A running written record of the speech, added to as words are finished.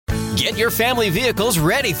Get your family vehicles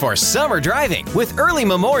ready for summer driving with early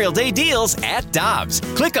Memorial Day deals at Dobbs.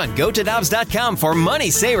 Click on GoToDobbs.com for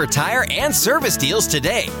money saver tire and service deals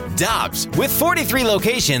today. Dobbs, with 43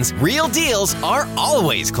 locations, real deals are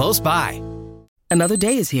always close by. Another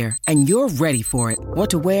day is here, and you're ready for it. What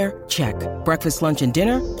to wear? Check. Breakfast, lunch, and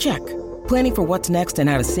dinner? Check. Planning for what's next and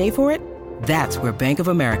how to save for it? That's where Bank of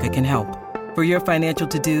America can help. For your financial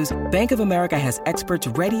to-dos, Bank of America has experts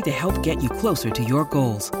ready to help get you closer to your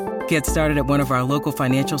goals. Get started at one of our local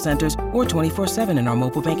financial centers or 24/7 in our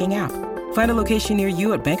mobile banking app. Find a location near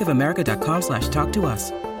you at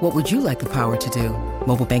bankofamerica.com/talktous. What would you like the power to do?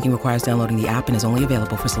 Mobile banking requires downloading the app and is only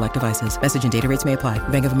available for select devices. Message and data rates may apply.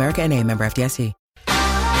 Bank of America N.A., member FDIC.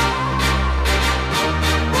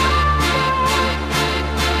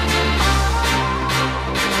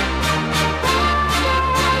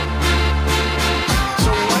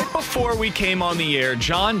 Before we came on the air,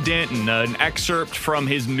 John Denton, an excerpt from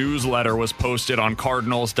his newsletter was posted on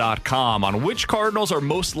Cardinals.com on which Cardinals are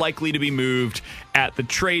most likely to be moved at the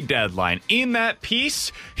trade deadline. In that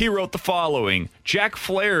piece, he wrote the following: Jack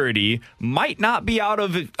Flaherty might not be out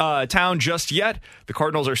of town just yet. The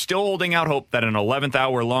Cardinals are still holding out hope that an 11th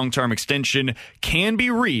hour long-term extension can be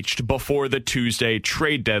reached before the Tuesday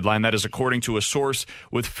trade deadline. That is according to a source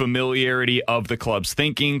with familiarity of the club's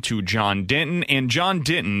thinking to John Denton. And John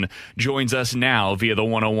Denton joins us now via the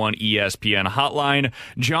 101 ESPN hotline.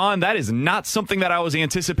 John, that is not something that I was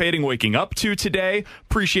anticipating waking up to today.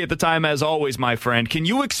 Appreciate the time as always, my friend. Can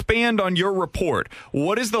you expand on your report?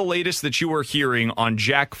 What is the latest that you are hearing on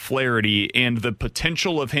Jack Flaherty and the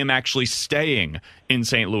potential of him actually staying in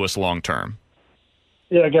St. Louis long term?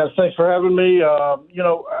 Yeah, guys, thanks for having me.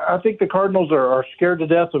 I think the Cardinals are scared to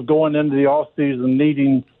death of going into the offseason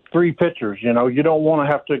needing three pitchers. You don't want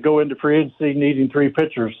to have to go into free agency needing three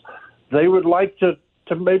pitchers. They would like to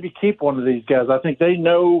maybe keep one of these guys. I think they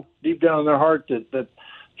know deep down in their heart that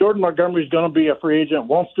Jordan Montgomery is going to be a free agent,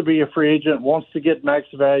 wants to be a free agent, wants to get max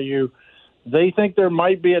value. They think there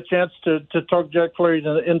might be a chance to talk Jack Flaherty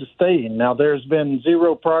into staying. Now, there's been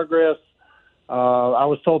zero progress. I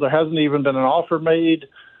was told there hasn't even been an offer made,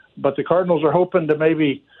 but the Cardinals are hoping to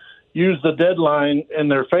maybe use the deadline in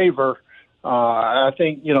their favor. I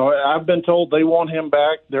think, I've been told they want him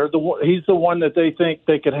back. He's the one that they think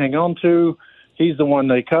they could hang on to. He's the one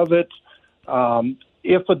they covet.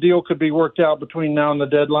 If a deal could be worked out between now and the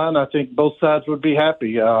deadline, I think both sides would be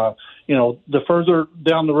happy. The further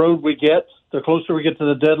down the road we get, the closer we get to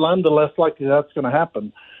the deadline, the less likely that's going to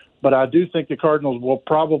happen. But I do think the Cardinals will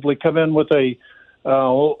probably come in with an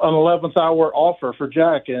 11th hour offer for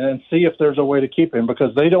Jack and see if there's a way to keep him,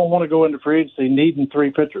 because they don't want to go into free agency needing three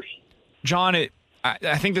pitchers. John,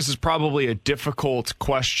 I think this is probably a difficult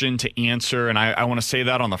question to answer, and I want to say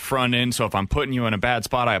that on the front end, so if I'm putting you in a bad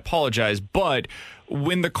spot, I apologize. But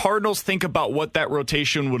when the Cardinals think about what that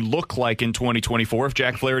rotation would look like in 2024 if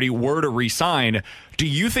Jack Flaherty were to re-sign, do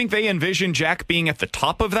you think they envision Jack being at the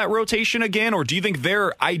top of that rotation again, or do you think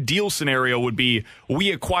their ideal scenario would be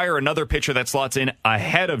we acquire another pitcher that slots in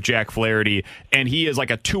ahead of Jack Flaherty, and he is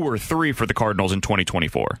like a 2 or 3 for the Cardinals in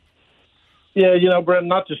 2024? Yeah, Brent,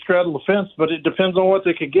 not to straddle the fence, but it depends on what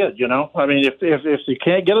they could get, I mean, if you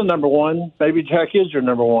can't get a number one, maybe Jack is your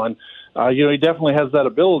number one. He definitely has that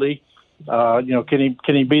ability. Can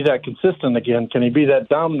he be that consistent again? Can he be that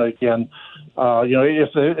dominant again?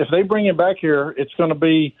 If they bring him back here, it's going to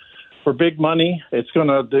be for big money.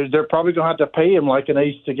 They're probably going to have to pay him like an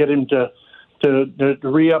ace to get him to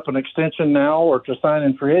re-up an extension now or to sign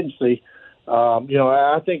in free agency.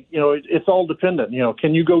 I think, it's all dependent.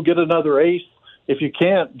 Can you go get another ace? If you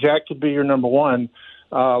can't, Jack could be your number one.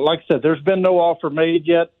 Like I said, there's been no offer made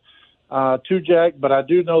yet to Jack, but I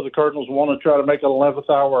do know the Cardinals want to try to make an 11th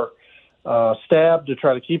hour stab to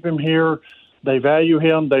try to keep him here. They value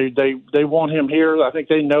him. They want him here. I think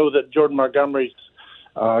they know that Jordan Montgomery's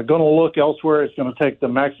going to look elsewhere. It's going to take the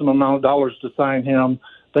maximum amount of dollars to sign him.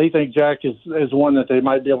 They think Jack is one that they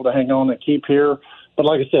might be able to hang on and keep here. But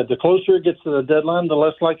like I said, the closer it gets to the deadline, the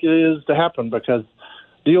less likely it is to happen, because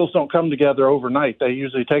deals don't come together overnight. They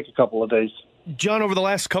usually take a couple of days. John, over the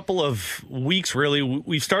last couple of weeks, really,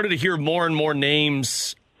 we've started to hear more and more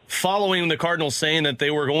names following the Cardinals saying that they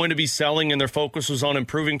were going to be selling and their focus was on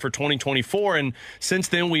improving for 2024. And since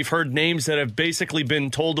then, we've heard names that have basically been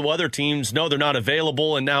told to other teams, no, they're not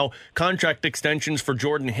available. And now contract extensions for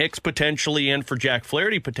Jordan Hicks potentially and for Jack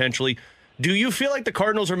Flaherty potentially. Do you feel like the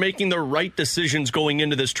Cardinals are making the right decisions going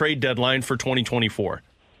into this trade deadline for 2024?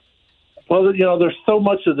 Well, there's so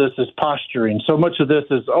much of this is posturing. So much of this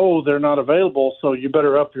is, they're not available, so you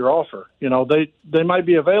better up your offer. They might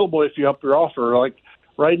be available if you up your offer. Like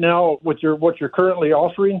right now, with what you're currently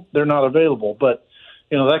offering, they're not available. But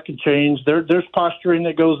that can change. There's posturing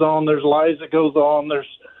that goes on. There's lies that goes on. There's,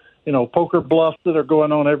 poker bluffs that are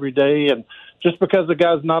going on every day. And just because the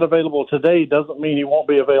guy's not available today doesn't mean he won't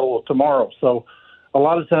be available tomorrow. So a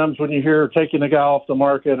lot of times when you hear taking a guy off the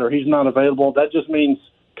market or he's not available, that just means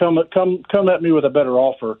come at me with a better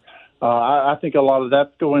offer. I think a lot of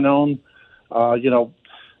that's going on.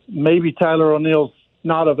 Maybe Tyler O'Neill's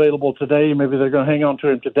not available today. Maybe they're going to hang on to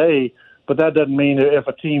him today, but that doesn't mean if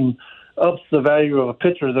a team ups the value of a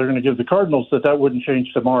pitcher they're going to give the Cardinals that wouldn't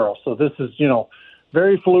change tomorrow. So this is,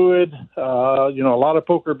 very fluid, a lot of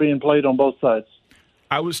poker being played on both sides.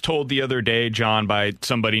 I was told the other day, John, by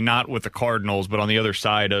somebody not with the Cardinals, but on the other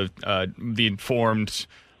side of the informed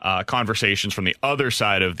conversations from the other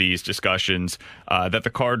side of these discussions, that the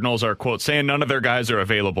Cardinals are, quote, saying none of their guys are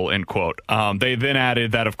available, end quote. They then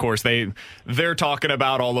added that, of course, they're talking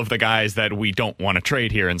about all of the guys that we don't want to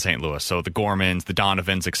trade here in St. Louis. So the Gormans, the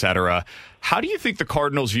Donovans, etc. How do you think the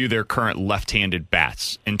Cardinals view their current left-handed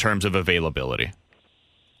bats in terms of availability?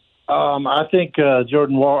 I think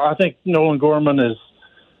I think Nolan Gorman is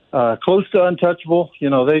close to untouchable.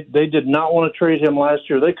 They did not want to trade him last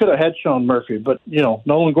year. They could have had Sean Murphy, but,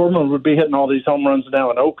 Nolan Gorman would be hitting all these home runs now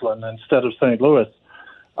in Oakland instead of St. Louis.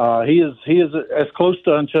 He is as close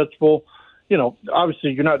to untouchable.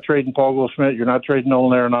 Obviously you're not trading Paul Goldschmidt. You're not trading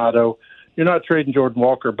Nolan Arenado. You're not trading Jordan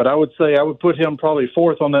Walker, but I would say I would put him probably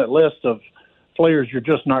fourth on that list of players you're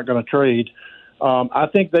just not going to trade. I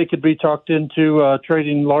think they could be talked into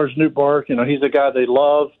trading Lars Nootbaar. He's a guy they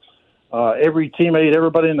love. Every teammate,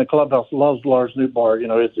 everybody in the clubhouse loves Lars Nootbaar.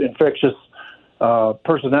 His infectious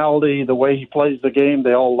personality, the way he plays the game,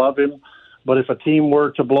 they all love him. But if a team were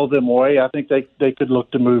to blow them away, I think they could look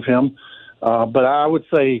to move him. But I would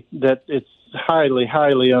say that it's highly,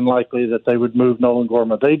 highly unlikely that they would move Nolan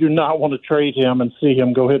Gorman. They do not want to trade him and see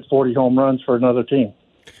him go hit 40 home runs for another team.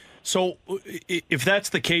 So if that's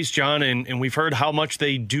the case, John, and we've heard how much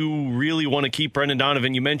they do really want to keep Brendan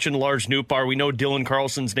Donovan, you mentioned Lars Nootbaar. We know Dylan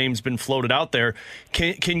Carlson's name's been floated out there.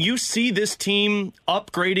 Can you see this team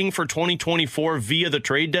upgrading for 2024 via the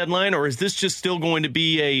trade deadline, or is this just still going to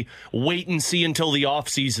be a wait and see until the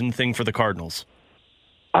offseason thing for the Cardinals?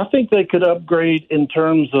 I think they could upgrade in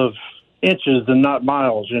terms of inches and not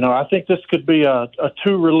miles. I think this could be a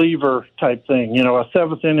two-reliever type thing, a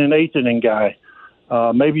seventh inning, eighth inning guy.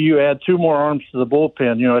 Maybe you add two more arms to the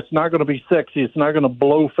bullpen. It's not going to be sexy. It's not going to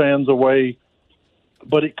blow fans away,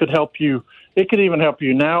 but it could help you. It could even help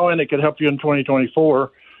you now, and it could help you in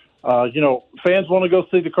 2024. Fans want to go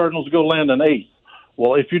see the Cardinals go land an ace.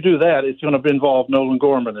 Well, if you do that, it's going to involve Nolan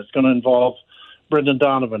Gorman. It's going to involve Brendan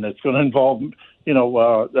Donovan. It's going to involve,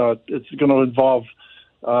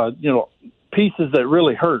 pieces that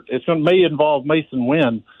really hurt. May involve Mason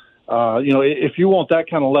Wynn. If you want that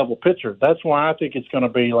kind of level pitcher, that's why I think it's going to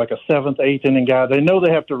be like a seventh, eighth inning guy. They know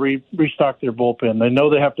they have to restock their bullpen. They know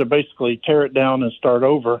they have to basically tear it down and start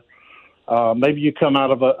over. Maybe you come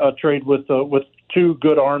out of a trade with two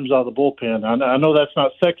good arms out of the bullpen. I know that's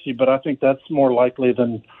not sexy, but I think that's more likely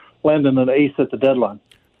than landing an ace at the deadline.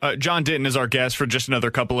 John Denton is our guest for just another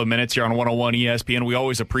couple of minutes here on 101 ESPN. We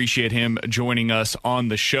always appreciate him joining us on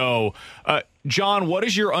the show. John, what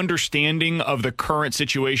is your understanding of the current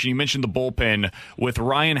situation? You mentioned the bullpen with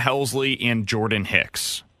Ryan Helsley and Jordan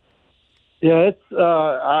Hicks. Yeah,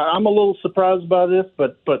 I'm a little surprised by this,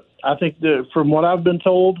 but I think from what I've been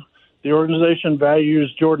told, the organization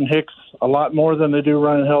values Jordan Hicks a lot more than they do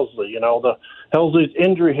Ryan Helsley. The Helsley's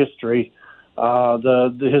injury history,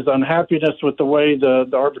 his unhappiness with the way the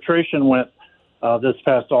arbitration went this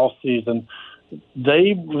past offseason.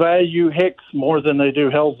 They value Hicks more than they do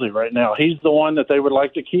Helsley right now. He's the one that they would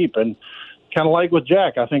like to keep. And kind of like with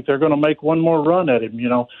Jack, I think they're going to make one more run at him.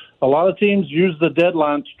 A lot of teams use the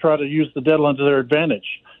deadline to try to use the deadline to their advantage.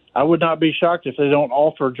 I would not be shocked if they don't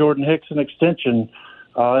offer Jordan Hicks an extension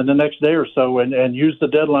in the next day or so and use the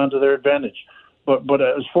deadline to their advantage. But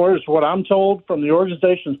as far as what I'm told from the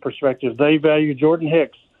organization's perspective, they value Jordan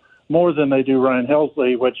Hicks more than they do Ryan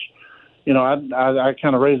Helsley, which, I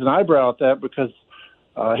kind of raise an eyebrow at that because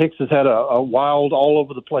Hicks has had a wild, all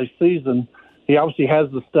over the place season. He obviously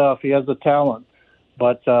has the stuff, he has the talent,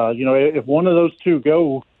 but if one of those two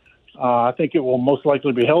go, I think it will most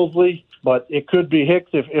likely be Helsley, but it could be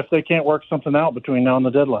Hicks if they can't work something out between now and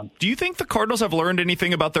the deadline. Do you think the Cardinals have learned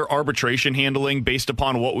anything about their arbitration handling based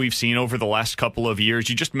upon what we've seen over the last couple of years?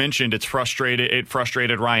 You just mentioned it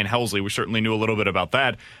frustrated Ryan Helsley. We certainly knew a little bit about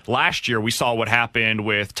that. Last year, we saw what happened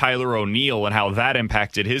with Tyler O'Neill and how that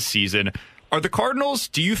impacted his season. Are the Cardinals,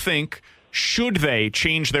 do you think, should they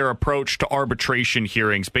change their approach to arbitration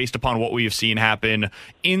hearings based upon what we have seen happen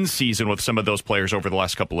in season with some of those players over the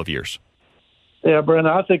last couple of years? Yeah,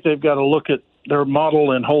 Brandon, I think they've got to look at their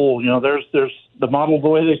model in whole. There's the model the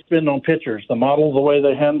way they spend on pitchers, the model the way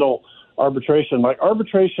they handle arbitration. Like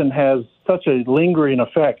arbitration has such a lingering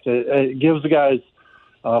effect. It gives the guys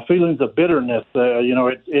feelings of bitterness.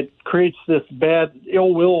 It creates this bad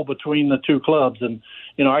ill will between the two clubs. And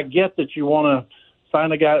I get that you want to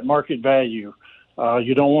sign a guy at market value.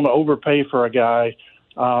 You don't want to overpay for a guy,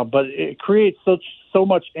 but it creates so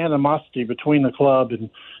much animosity between the club. And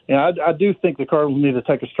I do think the Cardinals need to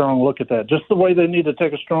take a strong look at that, just the way they need to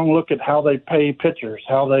take a strong look at how they pay pitchers,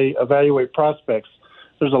 how they evaluate prospects.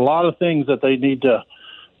 There's a lot of things that they need to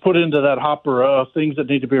put into that hopper of things that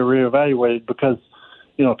need to be reevaluated because,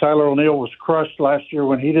 Tyler O'Neill was crushed last year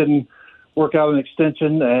when he didn't work out an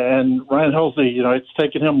extension, and Ryan Hulsey, it's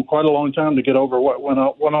taken him quite a long time to get over what went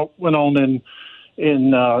on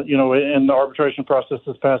in the arbitration process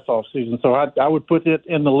this past offseason. So I would put it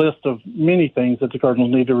in the list of many things that the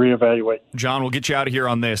Cardinals need to reevaluate. John, we'll get you out of here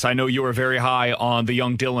on this. I know you are very high on the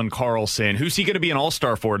young Dylan Carlson. Who's he going to be an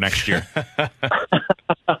all-star for next year?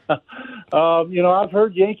 I've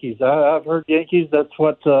heard Yankees. I've heard Yankees. That's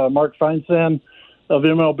what Mark Feinsand of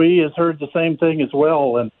MLB has heard the same thing as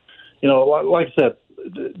well. And, like I said,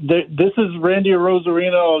 this is Randy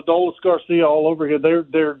Arozarena, Adolis Garcia all over again.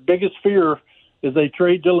 Their biggest fear is they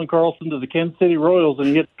trade Dylan Carlson to the Kansas City Royals and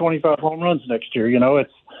he hits 25 home runs next year.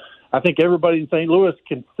 I think everybody in St. Louis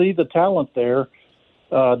can see the talent there.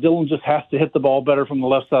 Dylan just has to hit the ball better from the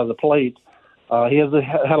left side of the plate. He has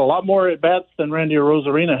had a lot more at-bats than Randy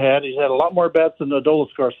Arozarena had. He's had a lot more at-bats than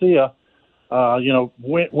Adolis Garcia.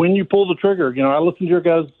 When you pull the trigger, I listened to your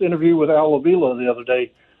guys' interview with Al Avila the other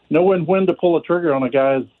day. Knowing when to pull a trigger on a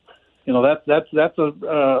guy is, that's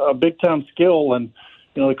a big-time skill, and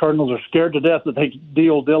the Cardinals are scared to death that they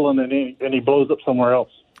deal Dylan and he blows up somewhere else.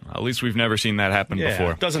 At least we've never seen that happen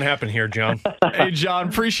before. It doesn't happen here, John. Hey, John,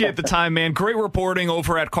 appreciate the time, man. Great reporting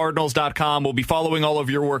over at Cardinals.com. We'll be following all of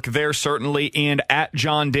your work there, certainly, and at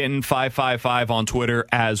John Denton 555 on Twitter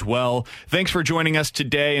as well. Thanks for joining us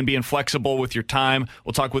today and being flexible with your time.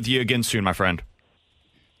 We'll talk with you again soon, my friend.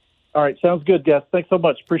 All right, sounds good, guys. Thanks so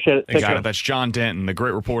much. Appreciate it. Take care. That's John Denton, the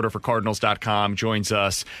great reporter for Cardinals.com, joins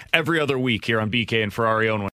us every other week here on BK and Ferrari.